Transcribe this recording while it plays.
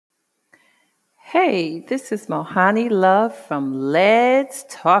Hey, this is Mohani Love from Let's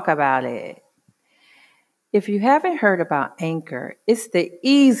Talk About It. If you haven't heard about Anchor, it's the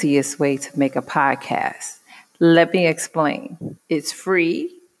easiest way to make a podcast. Let me explain. It's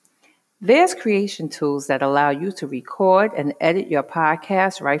free. There's creation tools that allow you to record and edit your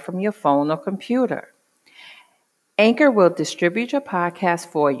podcast right from your phone or computer. Anchor will distribute your podcast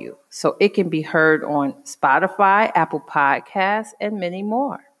for you so it can be heard on Spotify, Apple Podcasts, and many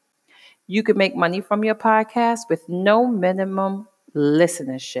more. You can make money from your podcast with no minimum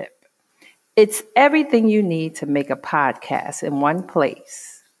listenership. It's everything you need to make a podcast in one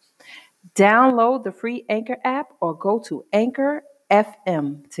place. Download the free Anchor app or go to Anchor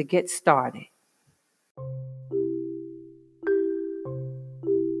FM to get started.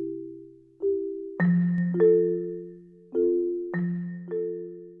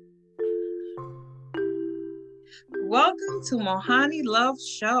 Welcome to Mohani Love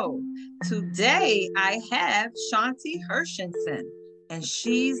Show. Today I have Shanti Hershenson, and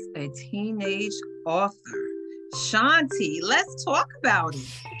she's a teenage author. Shanti, let's talk about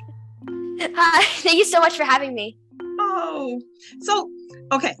it. Hi, thank you so much for having me.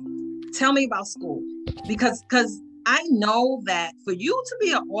 Okay, tell me about school. Because I know that for you to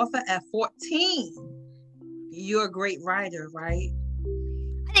be an author at 14, you're a great writer, right?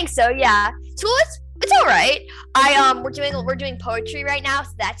 I think so, yeah. School it's all right. We're doing poetry right now,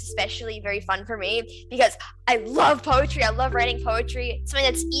 so that's especially very fun for me because I love poetry. I love writing poetry. It's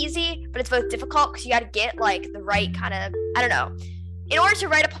something that's easy, but it's both difficult because you got to get like the right kind of, I don't know. In order to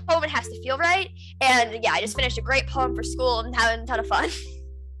write a poem, it has to feel right. And yeah, I just finished a great poem for school and having a ton of fun.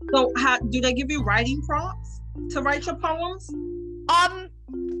 So do they give you writing prompts to write your poems?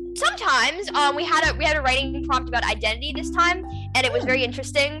 Sometimes we had a writing prompt about identity this time, and it was very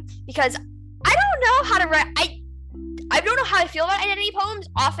interesting because I don't know how to write. I don't know how I feel about identity poems.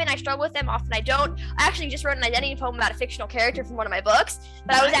 Often I struggle with them, often I don't. I actually just wrote an identity poem about a fictional character from one of my books,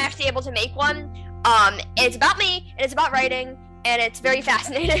 but I was actually able to make one. And it's about me, and it's about writing, and it's very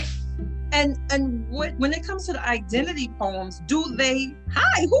fascinating. And when it comes to the identity poems,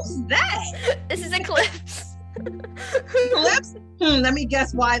 hi, who's that? This is Eclipse. Eclipse? Let me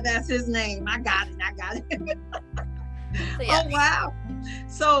guess why that's his name. I got it. So, yeah. Oh, wow.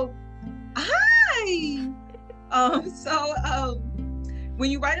 So, hi. When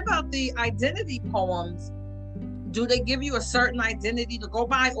you write about the identity poems, do they give you a certain identity to go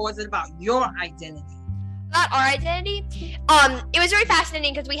by, or is it about your identity? About our identity. It was very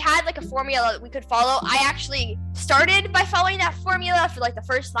fascinating because we had like a formula that we could follow. I actually started by following that formula for like the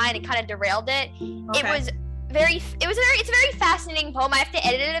first line and kind of derailed it. Okay. It's a very fascinating poem. I have to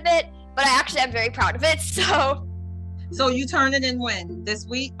edit it a bit, but I actually am very proud of it. So you turn it in when? This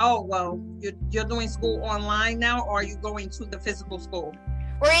week? Oh, well, you're doing school online now, or are you going to the physical school?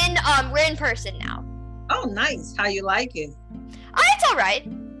 We're in person now. Oh, nice. How you like it? It's all right.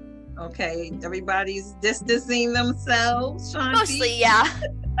 Okay, everybody's distancing themselves, Shanti? Mostly, yeah.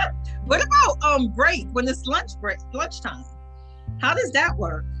 What about break, when it's lunchtime? How does that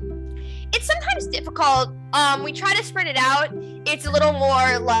work? It's sometimes difficult. We try to spread it out. It's a little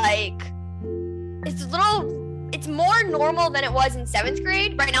more like, it's more normal than it was in 7th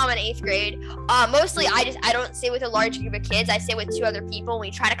grade. Right now I'm in 8th grade. Mostly I don't stay with a large group of kids. I stay with 2 other people.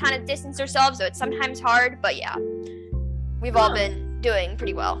 We try to kind of distance ourselves, so it's sometimes hard, but yeah. We've all been doing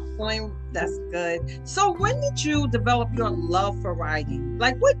pretty well. That's good. So when did you develop your love for writing?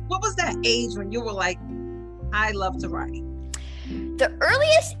 Like what was that age when you were like, I love to write? The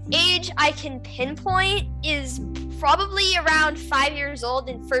earliest age I can pinpoint is probably around 5 years old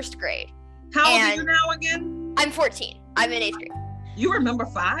in 1st grade. How old are you now again? I'm 14. I'm in 8th grade. You remember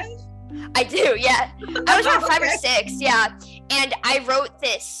 5? I do, yeah. I was around 5 or 6, yeah. And I wrote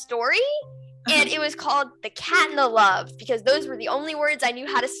this story, and it was called The Cat and the Love, because those were the only words I knew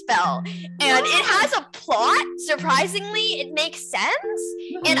how to spell. And it has a plot. Surprisingly, it makes sense.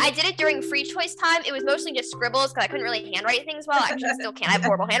 And I did it during free choice time. It was mostly just scribbles because I couldn't really handwrite things well. Actually, I still can't. I have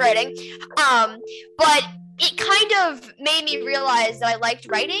horrible handwriting. But it kind of made me realize that I liked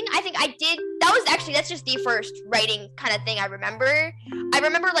writing. I think that's just the first writing kind of thing I remember. I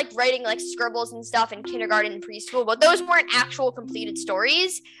remember like writing like scribbles and stuff in kindergarten and preschool, but those weren't actual completed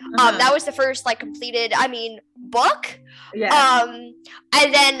stories. That was the first like completed, book. Yeah.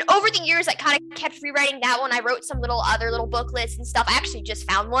 And then over the years, I kind of kept rewriting that one. I wrote some other little booklets and stuff. I actually just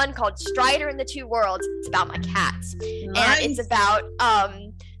found one called Strider in the Two Worlds. It's about my cats. Nice. And it's about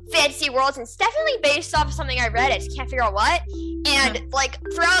fantasy worlds, and it's definitely based off of something I read. I just can't figure out what. And like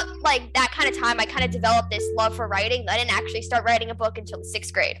throughout like that kind of time, I kind of developed this love for writing. I didn't actually start writing a book until the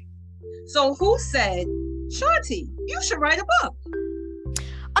 6th grade. So who said, Shanti, you should write a book?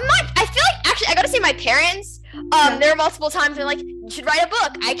 I feel like actually, I gotta say my parents, there were multiple times they're like, you should write a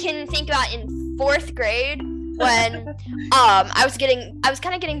book. I can think about in 4th grade when I was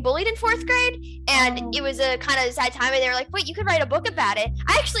kind of getting bullied in 4th grade, and it was a kind of sad time, and they were like, wait, you could write a book about it.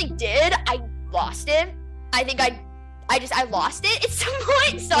 I actually did. I lost it. I think I lost it at some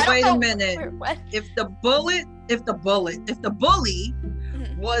point, so I don't wait know. A minute. If the bully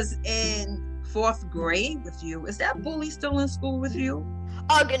was in 4th grade with you, is that bully still in school with you?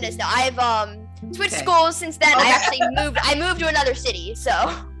 Oh goodness, no. I've switched schools since then. Okay. I moved to another city, so.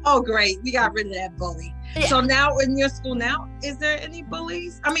 Oh great, we got rid of that bully. Yeah. So now in your school now, is there any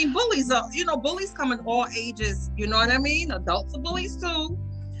bullies? I mean, bullies are, bullies come in all ages, you know what I mean? Adults are bullies too.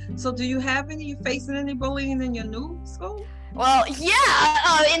 So do you facing any bullying in your new school? Well,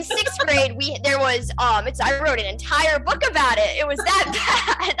 yeah. In 6th grade, I wrote an entire book about it. It was that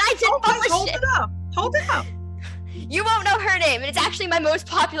bad. I didn't publish it. Hold it up. You won't know her name, and it's actually my most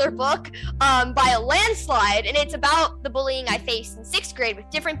popular book by a landslide, and it's about the bullying I faced in 6th grade with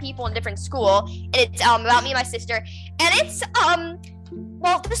different people in different school, and it's about me and my sister, and it's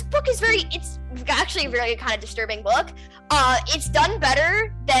this book is it's actually a very kind of disturbing book. It's done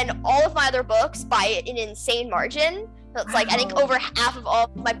better than all of my other books by an insane margin. So it's like, I think over half of all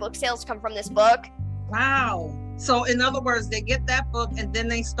of my book sales come from this book. Wow. So in other words, they get that book and then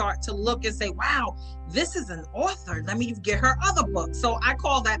they start to look and say, wow, this is an author. Let me get her other book. So I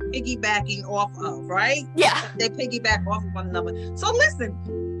call that piggybacking off of, right? Yeah. They piggyback off of one another. So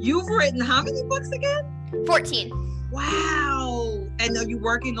listen, you've written how many books again? 14. Wow. And are you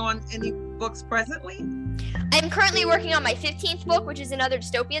working on any books presently? I'm currently working on my 15th book, which is another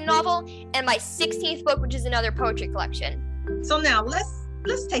dystopian novel, and my 16th book, which is another poetry collection. So now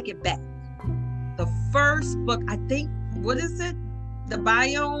let's take it back. The first book, I think, what is it? The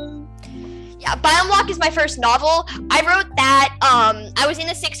Biome? Yeah, Biome Walk is my first novel. I wrote that, I was in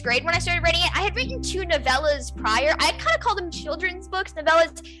the 6th grade when I started writing it. I had written 2 novellas prior. I kind of call them children's books,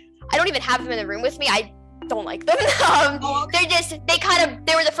 novellas. I don't even have them in the room with me. I don't like them.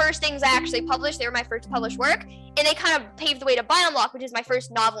 They were the first things I actually published. They were my first published work, and they kind of paved the way to Biome Walk, which is my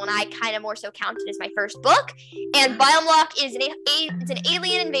first novel, and I kind of more so counted as my first book. And Biome Walk is it's an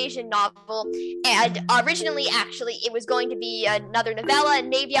alien invasion novel, and originally, actually, it was going to be another novella, and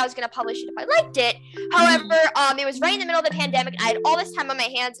maybe I was going to publish it if I liked it. However, it was right in the middle of the pandemic, and I had all this time on my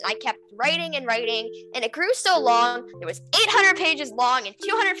hands, and I kept writing and writing, and it grew so long. It was 800 pages long and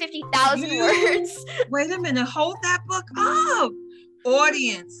 250,000 words. Wait a minute, hold that book up.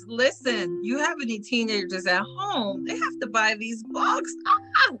 Audience, listen, you have any teenagers at home, they have to buy these books.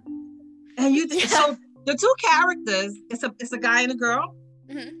 And so the 2 characters, it's a guy and a girl.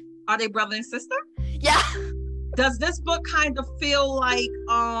 Mm-hmm. Are they brother and sister? Yeah. Does this book kind of feel like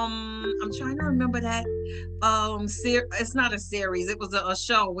I'm trying to remember that it's not a series, it was a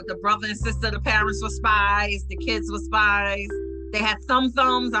show with the brother and sister. The parents were spies, the kids were spies, they had thumbs.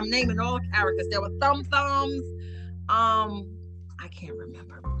 I'm naming all the characters. There were thumbs. I can't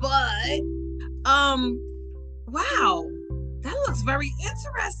remember, but wow, that looks very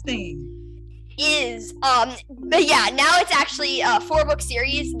interesting. But yeah, now it's actually a 4-book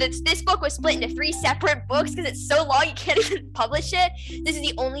series. This book was split into 3 separate books because it's so long you can't even publish it. This is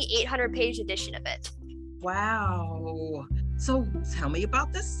the only 800-page edition of it. Wow. So tell me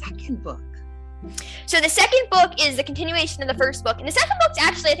about the 2nd book. So the 2nd book is the continuation of the 1st book, and the 2nd book's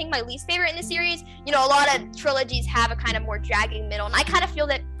actually, I think, my least favorite in the series. A lot of trilogies have a kind of more dragging middle, and I kind of feel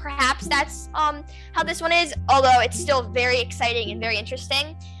that perhaps that's how this one is, although it's still very exciting and very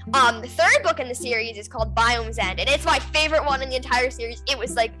interesting. The 3rd book in the series is called Biome's End, and it's my favorite one in the entire series. It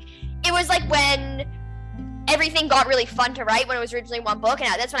was like when everything got really fun to write when it was originally 1 book, and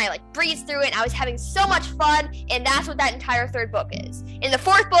that's when I breezed through it, and I was having so much fun, and that's what that entire 3rd book is. In the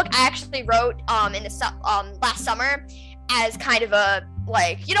 4th book, I actually wrote in the last summer as kind of a I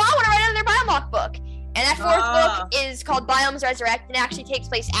want to write another Biome Walk book, and that 4th book is called Biomes Resurrect, and it actually takes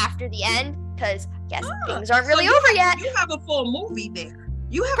place after the end because I guess things aren't really over yet. You have a full movie there.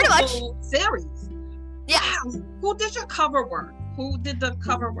 You have Pretty a much. full series. Yeah. Wow. Who did your cover work? Who did the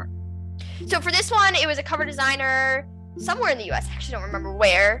cover work? So for this one, it was a cover designer somewhere in the U.S. I actually don't remember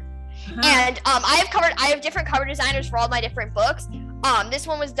where. And I have different cover designers for all my different books. This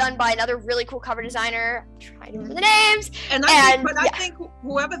one was done by another really cool cover designer. I'm trying to remember the names. I think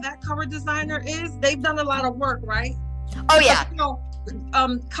whoever that cover designer is, they've done a lot of work, right? Oh yeah.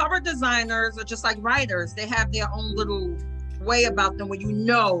 Cover designers are just like writers. They have their own little way about them where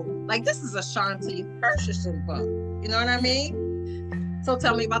this is a Shanti Hershenson book. You know what I mean? So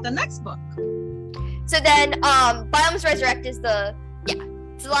tell me about the next book. So then, Biomes Resurrect is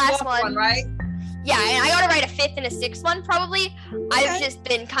it's the last one, right? Yeah, and I gotta write a 5th and a 6th one probably. Okay. I've just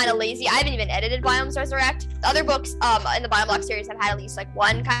been kind of lazy. I haven't even edited Biomes Resurrect. The other books in the Bioblock series have had at least like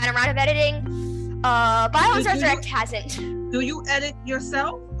one kind of round of editing. Biomes Resurrect hasn't. Do you edit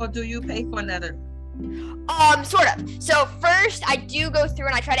yourself or do you pay for an editor? Sort of. So first, I do go through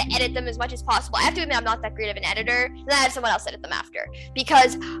and I try to edit them as much as possible. I have to admit I'm not that great of an editor, and then I have someone else edit them after.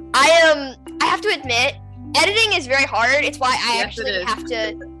 Because I have to admit, editing is very hard. It's why I actually have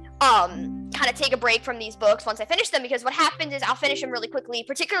to kind of take a break from these books once I finish them, because what happens is I'll finish them really quickly,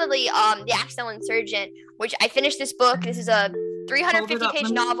 particularly The Accidental Insurgent, which I finished this book. This is a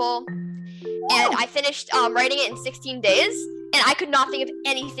 350-page novel, and I finished writing it in 16 days, and I could not think of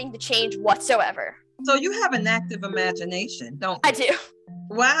anything to change whatsoever. So you have an active imagination, don't you? I do.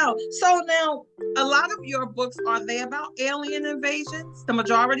 Wow. So now, a lot of your books, are they about alien invasions? The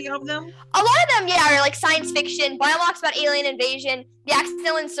majority of them? A lot of them, yeah, are like science fiction. Bioblock's about alien invasion. The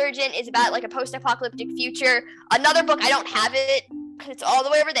Accidental Insurgent is about like a post-apocalyptic future. Another book, I don't have it, because it's all the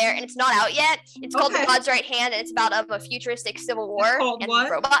way over there, and it's not out yet. It's called The God's Right Hand, and it's about a futuristic civil war and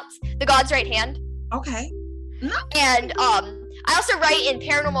what? Robots. The God's Right Hand. Okay. No. And I also write in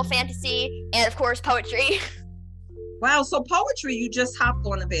paranormal fantasy and, of course, poetry. Wow, so poetry, you just hopped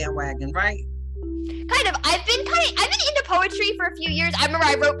on the bandwagon, right? Kind of. I've been into poetry for a few years. I remember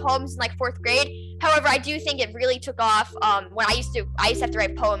I wrote poems in like 4th grade. However, I do think it really took off when I used to have to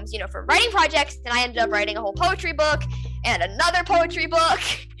write poems, for writing projects, and I ended up writing a whole poetry book and another poetry book,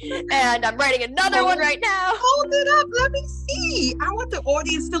 and I'm writing another one right now. Hold it up, let me see. I want the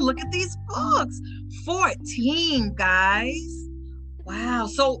audience to look at these books. 14, guys. Wow.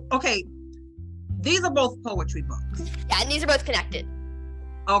 So, okay, these are both poetry books. Yeah, and these are both connected.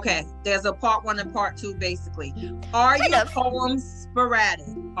 Okay, there's a part 1 and part 2, basically. Are your poems sporadic?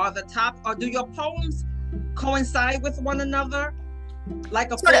 Or do your poems coincide with one another?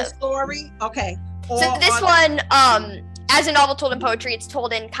 Like a full story? Okay. So this one, as a novel told in poetry, it's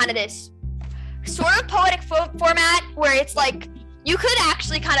told in kind of this sort of poetic format where it's like, you could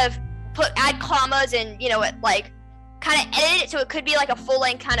actually kind of add commas and, kind of edit it so it could be like a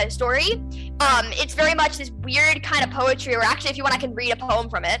full-length kind of story. It's very much this weird kind of poetry, or actually, if you want, I can read a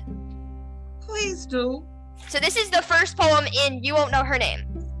poem from it. Please do. So this is the first poem in You Won't Know Her Name.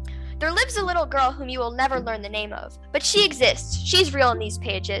 There lives a little girl whom you will never learn the name of, but she exists. She's real in these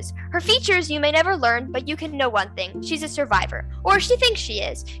pages. Her features you may never learn, but you can know one thing. She's a survivor. Or she thinks she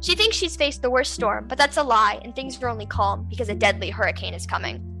is. She thinks she's faced the worst storm, but that's a lie, and things are only calm because a deadly hurricane is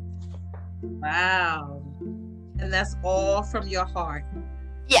coming. Wow. And that's all from your heart.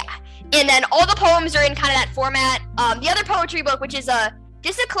 Yeah. And then all the poems are in kind of that format. The other poetry book, which is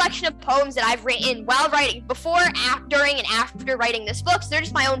just a collection of poems that I've written while writing, before, during, and after writing this book. So they're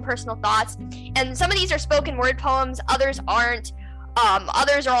just my own personal thoughts. And some of these are spoken word poems, others aren't.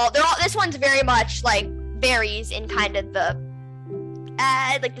 Others are all, this one's very much like varies in kind of the,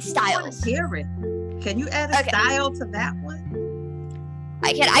 like the styles. I want to hear it. Can you add a style to that one?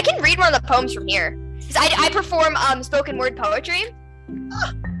 I can read one of the poems from here. Because I perform spoken word poetry.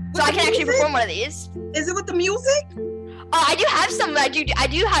 So I can actually perform one of these. Is it with the music? I do have some. I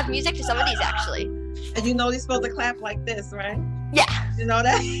do have music to some of these, actually. And you know they're supposed to clap like this, right? Yeah. You know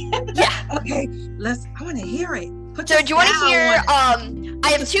that? Yeah. Okay. I want to hear it. So do you want to hear? I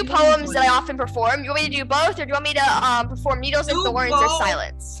have 2 poems that I often perform. You want me to do both, or do you want me to perform Needles and Thorns or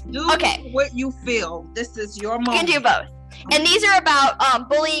Silence? Do what you feel. This is your moment. You can do both. And these are about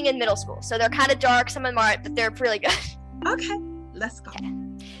bullying in middle school. So they're kind of dark. Some of them aren't, but they're really good. Okay. Let's go. Okay.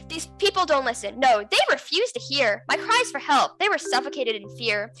 These people don't listen. No, they refuse to hear. My cries for help, they were suffocated in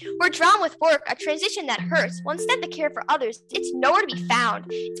fear. We're drowned with work, a transition that hurts. Well, instead the care for others, it's nowhere to be found.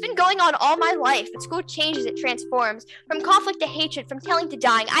 It's been going on all my life, but school changes, it transforms. From conflict to hatred, from telling to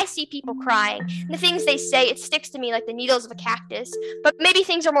dying, I see people crying. And the things they say, it sticks to me like the needles of a cactus. But maybe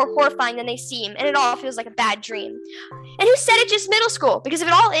things are more horrifying than they seem, and it all feels like a bad dream. And who said it's just middle school? Because if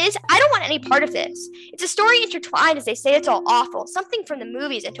it all is, I don't want any part of this. It's a story intertwined as they say it's all awful, something from the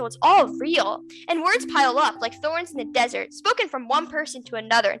movies until it's all real. And words pile up like thorns in the desert, spoken from one person to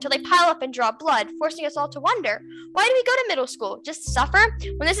another until they pile up and draw blood, forcing us all to wonder, why do we go to middle school? Just to suffer?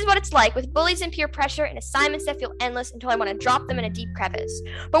 When this is what it's like, with bullies and peer pressure and assignments that feel endless until I want to drop them in a deep crevice.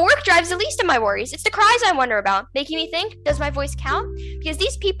 But work drives the least of my worries. It's the cries I wonder about, making me think, does my voice count? Because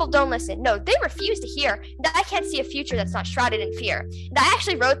these people don't listen. No, they refuse to hear. And I can't see a future that's not shrouded in fear. And I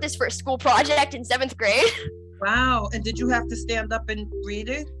actually wrote this for a school project in 7th grade. Wow. And did you have to stand up and read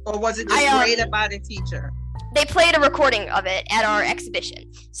it? Or was it just graded by the teacher? They played a recording of it at our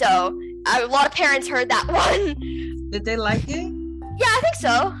exhibition. So a lot of parents heard that one. Did they like it? Yeah, I think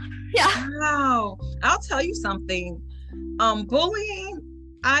so. Yeah. Wow. I'll tell you something.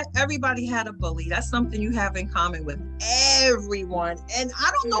 Bullying Everybody had a bully. That's something you have in common with everyone. And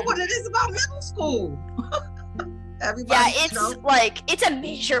I don't know what it is about middle school. Everybody, it's a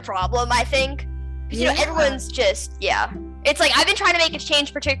major problem, I think. You know, everyone's just, It's like, I've been trying to make a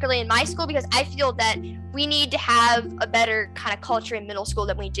change, particularly in my school, because I feel that we need to have a better kind of culture in middle school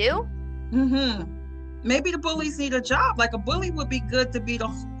than we do. Maybe the bullies need a job. Like, a bully would be good to be the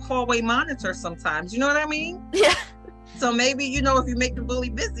hallway monitor sometimes. You know what I mean? Yeah. So maybe, you know, if you make the bully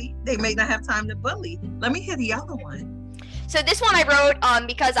busy, they may not have time to bully. Let me hear the other one. So this one I wrote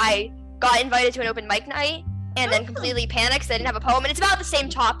because I got invited to an open mic night and then completely panicked because I didn't have a poem. And it's about the same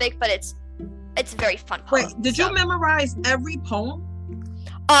topic, but it's a very fun poem. Wait, did you memorize every poem?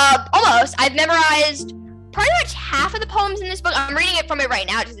 Almost. I've memorized pretty much half of the poems in this book. I'm reading it from it right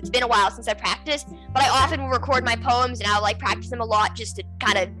now because it's been a while since I practiced, but I often will record my poems and I'll practice them a lot just to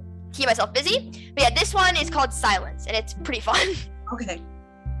kind of keep myself busy. But yeah, this one is called Silence, and it's pretty fun. Okay.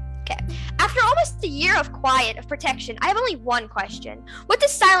 After almost a year of quiet, of protection, I have only one question. What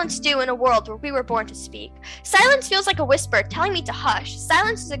does silence do in a world where we were born to speak? Silence feels like a whisper telling me to hush.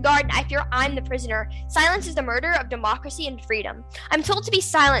 Silence is a garden. I fear I'm the prisoner. Silence is the murder of democracy and freedom. I'm told to be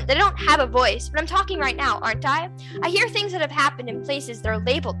silent, that I don't have a voice, but I'm talking right now, aren't I? I hear things that have happened in places that are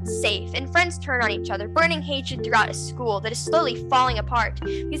labeled safe, and friends turn on each other, burning hatred throughout a school that is slowly falling apart.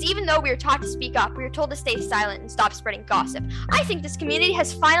 Because even though we are taught to speak up, we are told to stay silent and stop spreading gossip. I think this community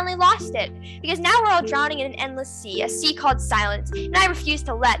has finally lost it, because now we're all drowning in an endless sea, a sea called silence, and I refuse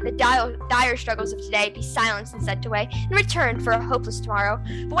to let the dire struggles of today be silenced and sent away in return for a hopeless tomorrow.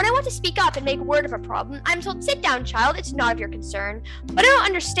 But when I want to speak up and make word of a problem, I'm told, sit down, child, it's not of your concern. But I don't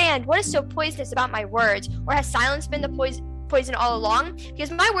understand what is so poisonous about my words, or has silence been the poison all along?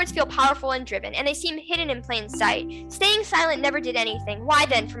 Because my words feel powerful and driven, and they seem hidden in plain sight. Staying silent never did anything. Why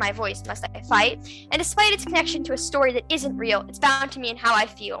then, for my voice, must I fight? And despite its connection to a story that isn't real, it's bound to me in how I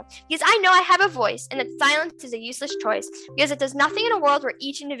feel. Because I know I have a voice, and that silence is a useless choice, because it does nothing in a world where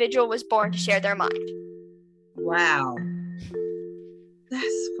each individual was born to share their mind. Wow.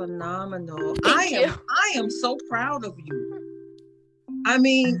 That's phenomenal. Thank you. I am so proud of you. I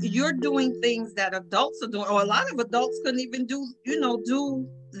mean, you're doing things that adults are doing, or a lot of adults couldn't even do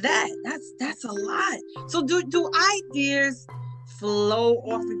that. That's a lot. So do ideas flow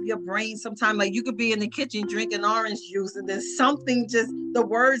off of your brain sometime? Like, you could be in the kitchen drinking orange juice and then something just, the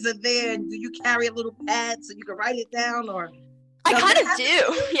words are there, and do you carry a little pad so you can write it down? Or I kind of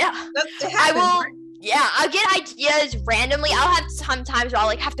do. Yeah. I will. Right? Yeah, I'll get ideas randomly. I'll have sometimes where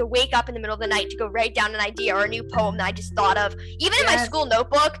I'll have to wake up in the middle of the night to go write down an idea or a new poem that I just thought of. Even in my school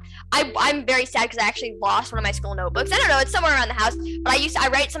notebook, I'm very sad because I actually lost one of my school notebooks. I don't know, it's somewhere around the house, but I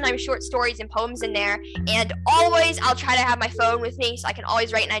write sometimes short stories and poems in there, and always I'll try to have my phone with me so I can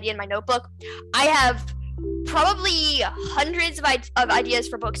always write an idea in my notebook. I have probably hundreds of ideas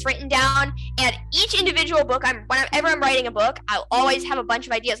for books written down, and each individual book, whenever I'm writing a book, I'll always have a bunch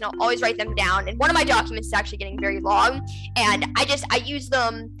of ideas and I'll always write them down. And one of my documents is actually getting very long, and I use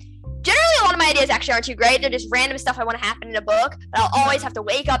them. Generally, a lot of my ideas actually aren't too great. They're just random stuff I want to happen in a book, but I'll always have to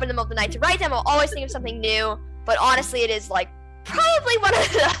wake up in the middle of the night to write them. I'll always think of something new, but honestly, it is probably one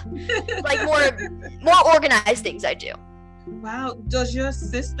of the more organized things I do. Wow. Does your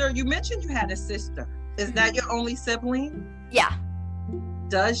sister, you mentioned you had a sister. Is that your only sibling? Yeah.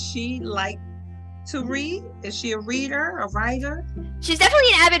 Does she like to read? Is she a reader, a writer? She's definitely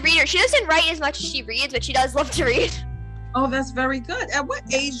an avid reader. She doesn't write as much as she reads, but she does love to read. Oh, that's very good. At what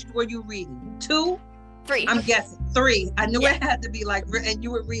age were you reading? 2? 3. I'm guessing 3. I knew it had to be and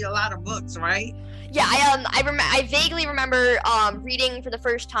you would read a lot of books, right? Yeah, I vaguely remember reading for the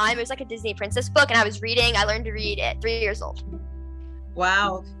first time. It was like a Disney princess book, and I learned to read at 3 years old.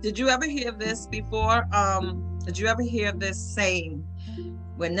 Wow. Did you ever hear this before? Did you ever hear this saying,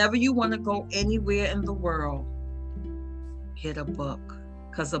 whenever you want to go anywhere in the world, get a book?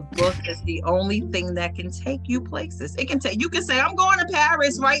 Because a book is the only thing that can take you places. You can say, I'm going to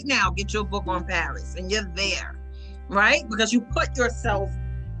Paris right now. Get your book on Paris, and you're there, right? Because you put yourself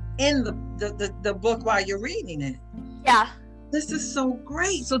in the book while you're reading it. Yeah. This is so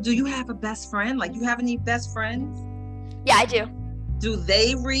great. So do you have a best friend? Like, you have any best friends? Yeah, I do. Do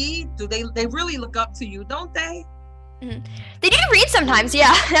they read? Do they really look up to you, don't they? Mm-hmm. They do read sometimes,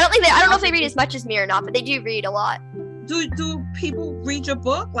 yeah. I don't know if they read as much as me or not, but they do read a lot. Do people read your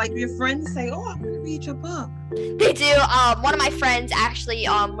book? Like, your friends say, oh, I'm going to read your book. They do. One of my friends actually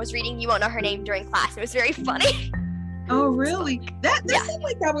was reading You Won't Know Her Name during class. It was very funny. Oh, really? That seems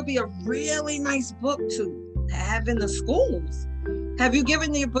like that would be a really nice book to have in the schools. Have you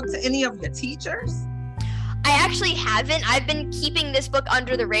given your book to any of your teachers? I I actually haven't. I've been keeping this book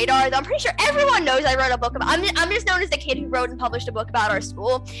under the radar, though I'm pretty sure everyone knows I wrote a book about. I'm just known as the kid who wrote and published a book about our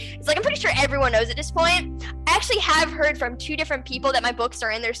school. It's like I'm pretty sure everyone knows at this point. I actually have heard from 2 different people that my books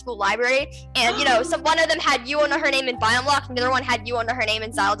are in their school library, and one of them had you under her name in Biomlock, and the other one had you under her name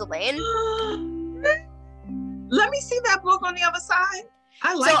in Xylo's Lane. Let me see that book on the other side.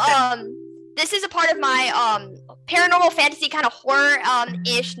 I like that. This is a part of my paranormal fantasy kind of horror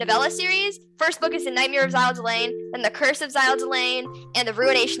ish novella series. First book is The Nightmare of Xylo's Lane, then The Curse of Xylo's Lane, and The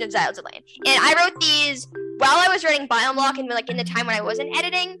Ruination of Xylo's Lane. And I wrote these while I was writing Biomlock and in the time when I wasn't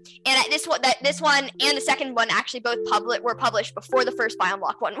editing. And this one and the second one actually both were published before the first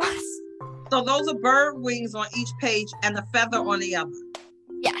Biomlock one was. So those are bird wings on each page and a feather on the other.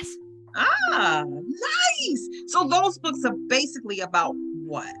 Yes. Ah, nice. So those books are basically about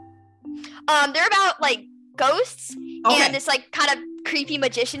what? They're about like ghosts Okay. and this like kind of creepy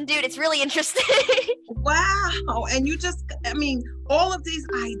magician dude. It's really interesting. Wow. And all of these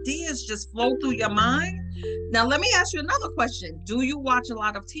ideas just flow through your mind. Now, let me ask you another question. Do you watch a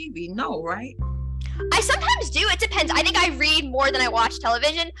lot of TV? No, right? I sometimes do. It depends. I think I read more than I watch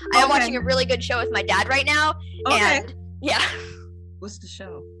television. I am watching a really good show with my dad right now. Okay. And yeah. What's the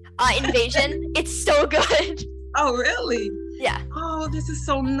show? Invasion. It's so good. Oh, really? Yeah. Oh, this is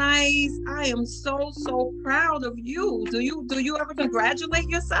so nice. I am so proud of you. Do you ever congratulate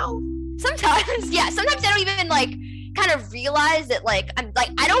yourself? Sometimes, yeah. Sometimes I don't even kind of realize that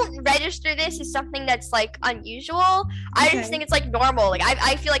I don't register this as something that's unusual. I just think it's normal.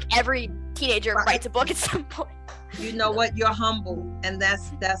 I feel like every teenager writes a book at some point. You know what? You're humble, and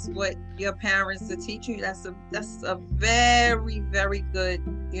that's what your parents to teach you. That's a very, very good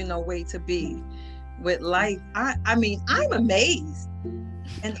way to be with life. I'm amazed,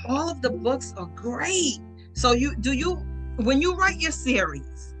 and all of the books are great. So when you write your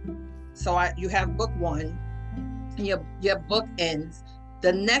series, you have book 1, and your book ends.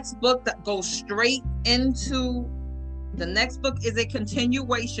 The next book that goes straight into the next book is a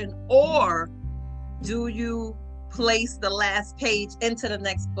continuation, or do you place the last page into the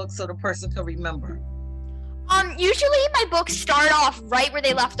next book so the person can remember? Usually my books start off right where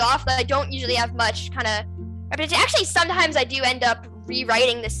they left off. I don't usually have much kind of repetition. Actually, sometimes I do end up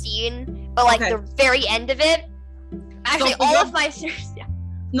rewriting the scene, but the very end of it. Actually, all of my series. Yeah.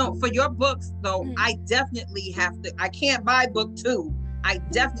 No, for your books though, I definitely have to. I can't buy book 2. I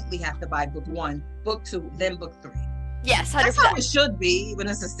definitely have to buy book 1, book 2, then book 3. Yes, 100%. That's how it should be when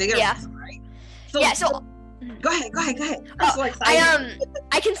it's a series, right? So go ahead. I'm so excited.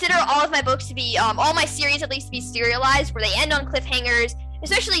 I consider all of my books to be all my series at least to be serialized, where they end on cliffhangers.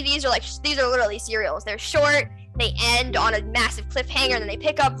 Especially these are literally serials. They're short, they end on a massive cliffhanger, and then they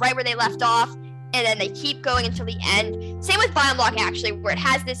pick up right where they left off, and then they keep going until the end. Same with Biomlock actually, where it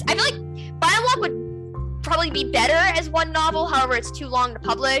has this. I feel like Biomlock would probably be better as one novel, however it's too long to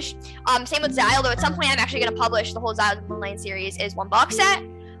publish. Same with Xylo, though at some point I'm actually going to publish the whole Xylo Lane series as one box set.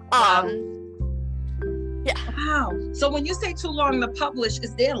 Yeah. Wow. So when you say too long to publish,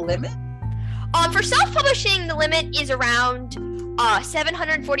 is there a limit? For self-publishing, the limit is around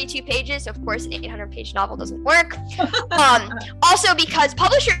 742 pages. Of course, an 800-page novel doesn't work. Also, because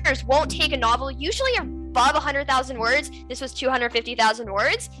publishers won't take a novel usually above 100,000 words. This was 250,000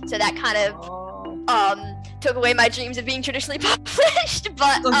 words, so that kind of took away my dreams of being traditionally published.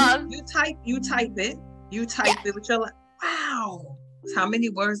 But so you type it with your wow. How many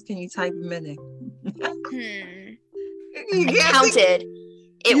words can you type a minute? I counted.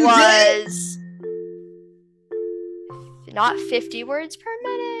 It was not 50 words per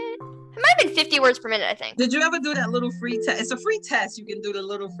minute. It might have been 50 words per minute, I think. Did you ever do that little free test? It's a free test. You can do the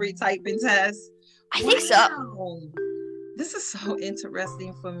little free typing test. I think so. This is so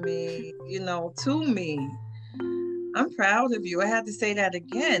interesting for me, to me. I'm proud of you. I had to say that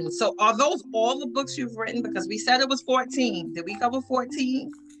again. So are those all the books you've written? Because we said it was 14. Did we cover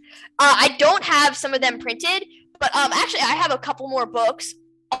 14? I don't have some of them printed, but actually I have a couple more books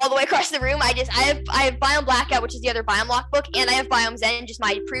all the way across the room. I have Biome Blackout, which is the other Biomlock book, and I have Biome Zen, just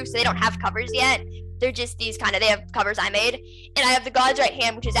my proof, so they don't have covers yet. They're just these they have covers I made. And I have The God's Right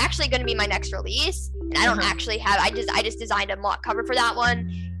Hand, which is actually going to be my next release. And I don't actually have, I just designed a mock cover for that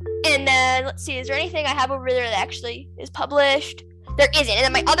one. And then, let's see, is there anything I have over there that actually is published? There isn't. And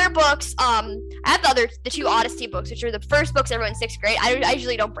then my other books, I have the 2 Odyssey books, which are the first books I wrote in 6th grade. I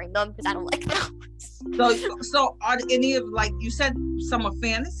usually don't bring them because I don't like them. So are any of, you said some of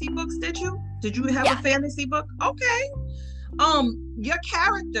fantasy books, did you? Did you have a fantasy book? Okay. Your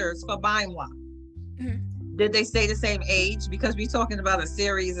characters for Biomlock, did they stay the same age? Because we're talking about a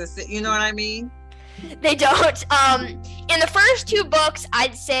series, you know what I mean? They don't. In the first 2 books,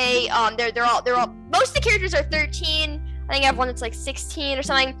 I'd say they're all most of the characters are 13. I think I have one that's like 16 or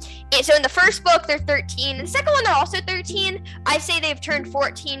something. And so in the first book, they're 13. In the second one, they're also 13. I'd say they've turned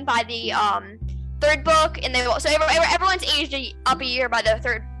 14 by the 3rd book, and everyone's aged up a year by the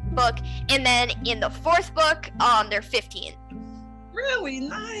 3rd book. And then in the 4th book, they're 15. Really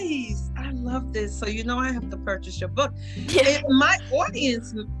nice. I love this. So I have to purchase your book. Yeah. And my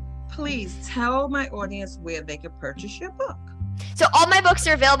audience, please tell my audience where they can purchase your book. So all my books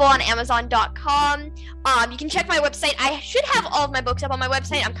are available on Amazon.com. You can check my website. I should have all of my books up on my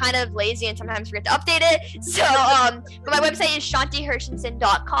website. I'm kind of lazy and sometimes forget to update it. So, but my website is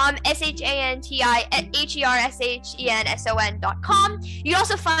shantihershenson.com, ShantiHershenson.com. You can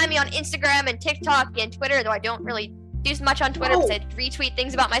also find me on Instagram and TikTok and Twitter, though I don't really do much on Twitter because I retweet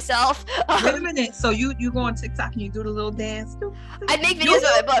things about myself. Wait a minute. So you go on TikTok and you do the little dance? I make videos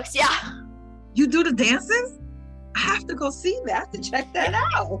of my books, yeah. You do the dances? I have to go see that. I have to check that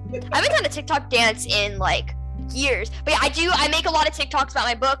out. I haven't done a TikTok dance in like years. But yeah, I make a lot of TikToks about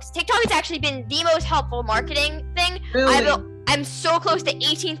my books. TikTok has actually been the most helpful marketing thing. Really? I'm so close to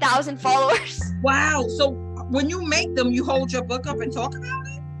 18,000 followers. Wow. So when you make them, you hold your book up and talk about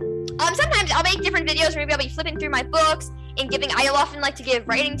it? Sometimes I'll make different videos. Maybe I'll be flipping through my books and I'll often like to give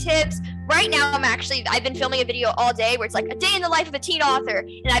writing tips. Right now, I've been filming a video all day where it's like a day in the life of a teen author.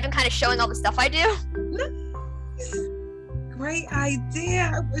 And I've been kind of showing all the stuff I do. Great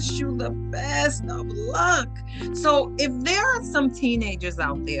idea. I wish you the best of luck. So if there are some teenagers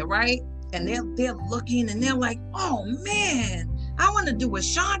out there, right? And they're looking and they're like, oh man, I want to do what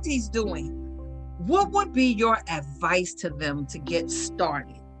Shanti's doing. What would be your advice to them to get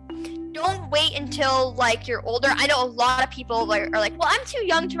started? Don't wait until like you're older. I know a lot of people are like, well, I'm too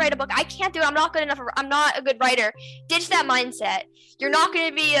young to write a book. I can't do it. I'm not good enough. I'm not a good writer. Ditch that mindset. You're not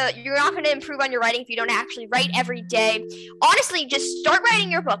going to improve on your writing if you don't actually write every day. Honestly, just start writing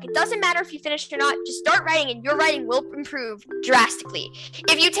your book. It doesn't matter if you finish or not. Just start writing and your writing will improve drastically.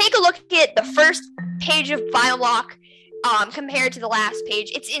 If you take a look at the first page of Bio Block compared to the last page,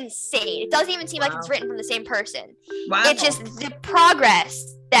 it's insane. It doesn't even seem like it's written from the same person. Wow. It's just the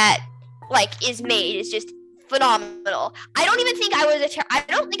progress that is made is just phenomenal. I don't think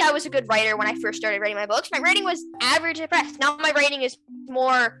I was a good writer when I first started writing my books. My writing was average at best. Now my writing is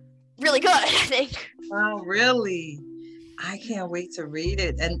more really good, I think. Wow, really? I can't wait to read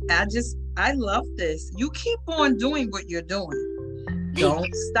it. And I love this. You keep on doing what you're doing.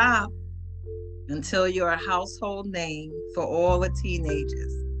 Don't stop until you're a household name for all the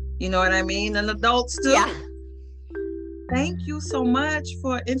teenagers. You know what I mean? And adults too. Yeah. Thank you so much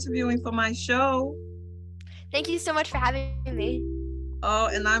for interviewing for my show. Thank you so much for having me. Oh,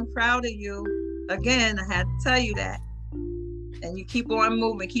 and I'm proud of you. Again, I had to tell you that. And you keep on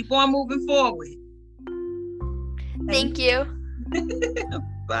moving forward. Thank you.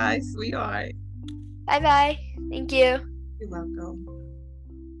 Bye, sweetheart. Bye-bye. Thank you. You're welcome.